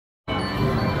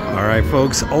All right,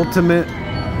 folks, Ultimate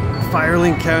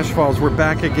Firelink Cash Falls. We're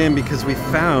back again because we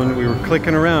were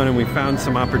clicking around and we found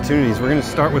some opportunities. We're going to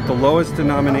start with the lowest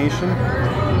denomination.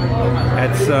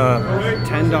 That's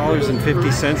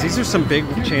 $10.50. These are some big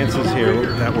chances here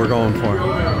that we're going for.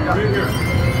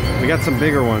 We got some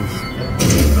bigger ones.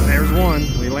 There's one.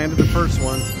 We landed the first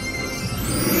one.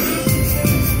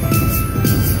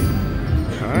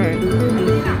 All right,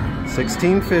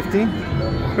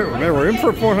 $16.50. We're in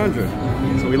for 400.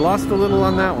 So we lost a little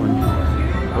on that one.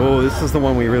 Oh, this is the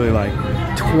one we really like.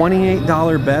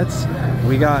 $28 bets.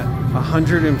 We got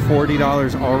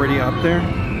 $140 already up there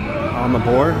on the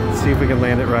board. Let's see if we can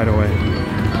land it right away.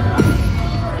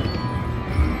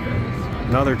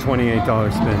 Another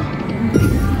 $28 spin.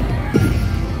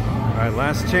 All right,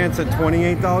 last chance at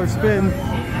 $28 spin.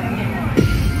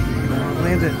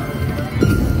 Land it.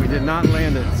 We did not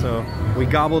land it, so we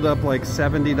gobbled up like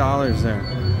 $70 there.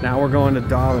 Now we're going to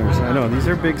dollars. I know, these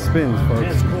are big spins,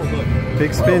 folks.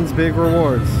 Big spins, big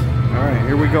rewards. All right,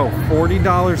 here we go.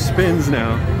 $40 spins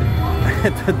now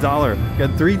at the dollar.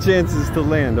 Got 3 chances to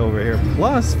land over here.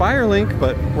 Plus Firelink,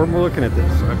 but we're looking at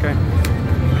this, okay?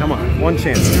 Come on, one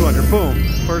chance, 200, boom.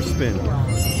 First spin.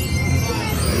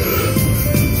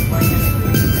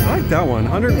 I like that one,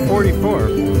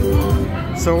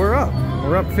 144. So we're up.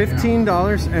 We're up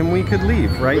 $15 and we could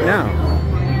leave right now.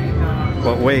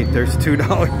 But wait, there's $2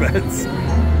 bets.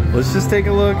 Let's just take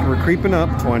a look. We're creeping up.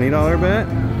 $20 bet.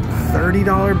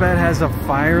 $30 bet has a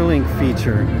Firelink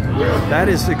feature. That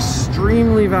is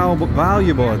extremely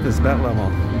valuable at this bet level.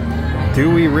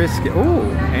 Do we risk it? Oh,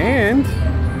 and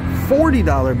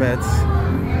 $40 bets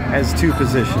has 2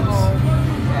 positions.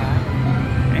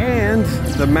 And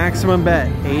the maximum bet,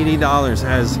 $80,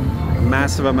 has a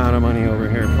massive amount of money over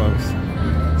here, folks.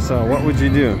 So what would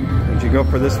you do? Would you go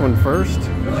for this one first?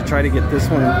 Would you try to get this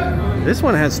one? This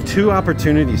one has 2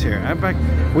 opportunities here. In fact,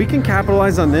 we can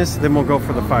capitalize on this, then we'll go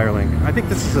for the Firelink. I think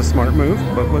this is a smart move,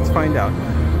 but let's find out.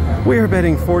 We are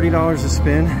betting $40 a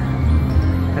spin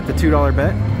at the $2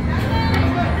 bet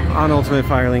on Ultimate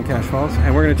Firelink Cash Falls,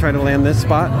 and we're going to try to land this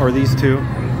spot or these 2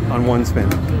 on 1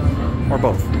 spin, or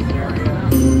both.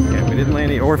 Yeah, we didn't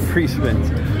land any or free spins.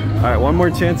 All right, one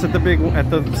more chance at the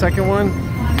second one.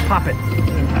 Pop it.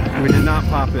 We did not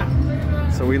pop it.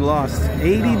 So we lost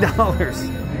 $80.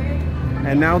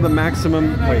 And now the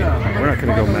maximum, wait, we're not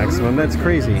gonna go maximum, that's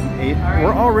crazy.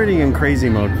 We're already in crazy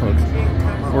mode, folks.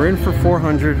 We're in for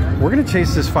 400. We're gonna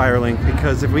chase this Firelink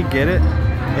because if we get it,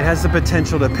 it has the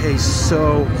potential to pay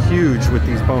so huge with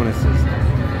these bonuses.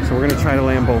 So we're gonna try to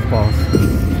land both balls.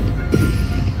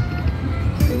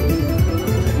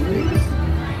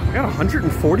 I got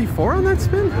 144 on that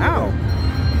spin? How?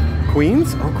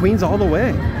 Queens? Oh, queens all the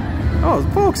way. Oh,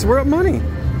 folks, we're up money.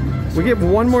 We get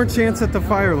one more chance at the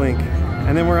Firelink,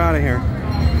 and then we're out of here.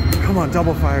 Come on,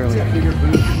 double Firelink.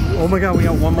 Oh my God, we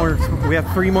got one more. We have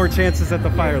 3 more chances at the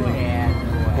Firelink.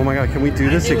 Oh my God, can we do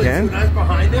this again?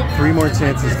 3 more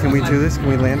chances. Can we do this? Can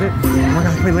we land it? Oh my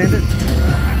God, can we land it? Oh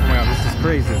my God, this is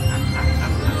crazy.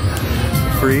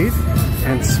 Breathe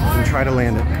and try to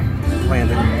land it.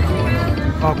 Land it.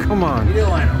 Oh, come on. You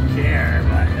know I don't care,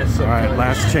 but it's so. All right,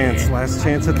 last chance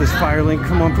at this Firelink.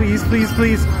 Come on, please, please,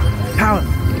 please. Pallet.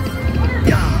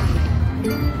 Yeah.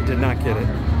 Did not get it.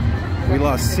 We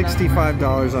lost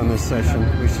 $65 on this session.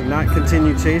 We should not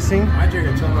continue chasing.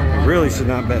 We really should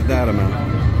not bet that amount.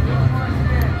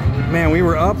 Man, we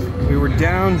were up, we were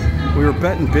down, we were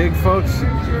betting big, folks.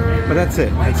 But that's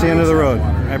it. That's the end of the road.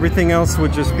 Everything else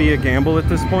would just be a gamble at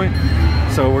this point.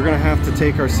 So we're gonna have to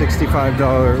take our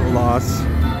 $65 loss,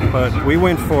 but we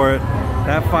went for it.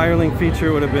 That Firelink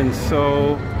feature would have been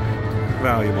so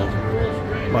valuable.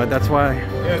 But that's why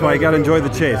you gotta enjoy the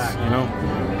chase, you know?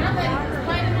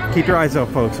 Keep your eyes out,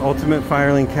 folks. Ultimate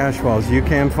Firelink Cash Falls. You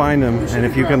can find them, and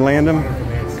if you can land them,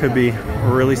 could be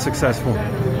really successful.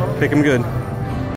 Pick them good.